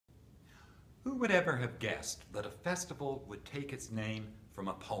Who would ever have guessed that a festival would take its name from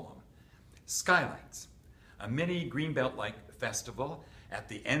a poem? Skylights, a mini Greenbelt-like festival at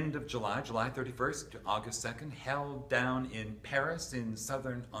the end of July, July 31st to August 2nd, held down in Paris in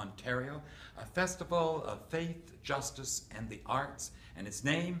southern Ontario, a festival of faith, justice, and the arts, and its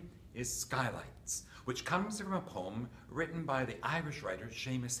name is Skylights, which comes from a poem written by the Irish writer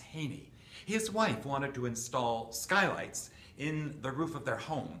Seamus Heaney. His wife wanted to install skylights in the roof of their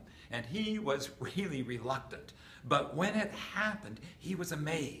home, and he was really reluctant. But when it happened, he was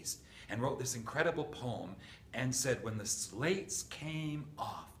amazed and wrote this incredible poem and said, when the slates came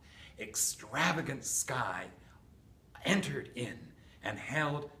off, extravagant sky entered in and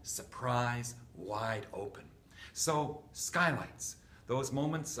held surprise wide open. So skylights, those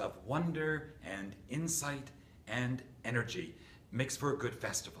moments of wonder and insight and energy, makes for a good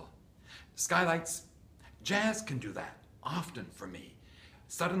festival. Skylights, jazz can do that often for me.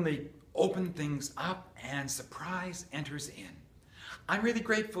 Suddenly open things up and surprise enters in. I'm really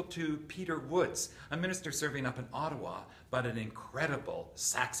grateful to Peter Woods, a minister serving up in Ottawa, but an incredible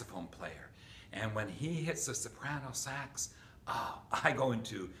saxophone player. And when he hits the soprano sax, I go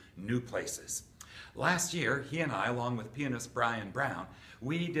into new places. Last year, he and I, along with pianist Brian Brown,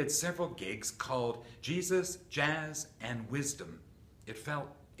 we did several gigs called Jesus, Jazz, and Wisdom. It felt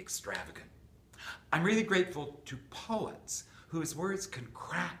extravagant. I'm really grateful to poets whose words can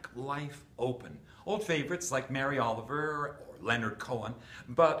crack life open. Old favorites like Mary Oliver or Leonard Cohen,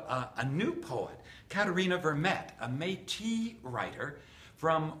 but a new poet, Katerina Vermette, a Métis writer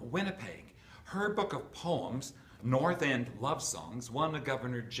from Winnipeg. Her book of poems, North End Love Songs, won a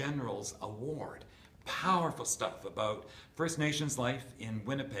Governor General's Award. Powerful stuff about First Nations life in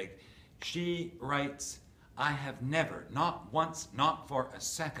Winnipeg. She writes, I have never, not once, not for a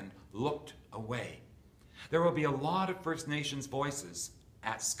second, looked away. There will be a lot of First Nations voices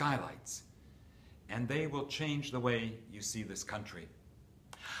at Skylights, and they will change the way you see this country.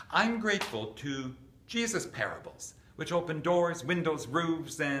 I'm grateful to Jesus parables, which open doors, windows,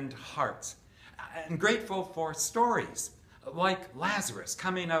 roofs, and hearts. And grateful for stories like Lazarus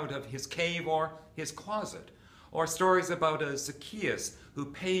coming out of his cave or his closet, or stories about a Zacchaeus who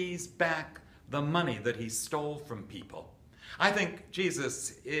pays back the money that he stole from people. I think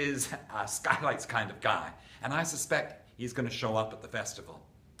Jesus is a Skylights kind of guy, and I suspect he's going to show up at the festival.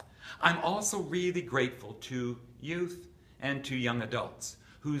 I'm also really grateful to youth and to young adults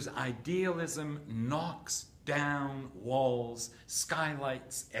whose idealism knocks down walls,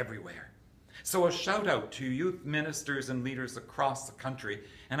 skylights everywhere. So a shout out to youth ministers and leaders across the country,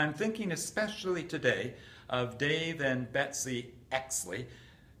 and I'm thinking especially today of Dave and Betsy Exley,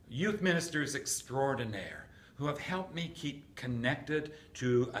 youth ministers extraordinaire, who have helped me keep connected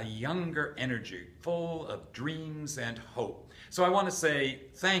to a younger energy full of dreams and hope. So I want to say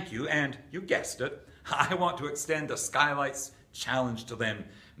thank you, and you guessed it, I want to extend a Skylights challenge to them.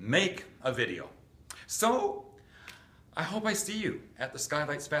 Make a video. So I hope I see you at the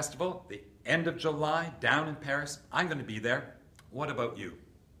Skylights Festival, the end of July, down in Paris. I'm going to be there. What about you?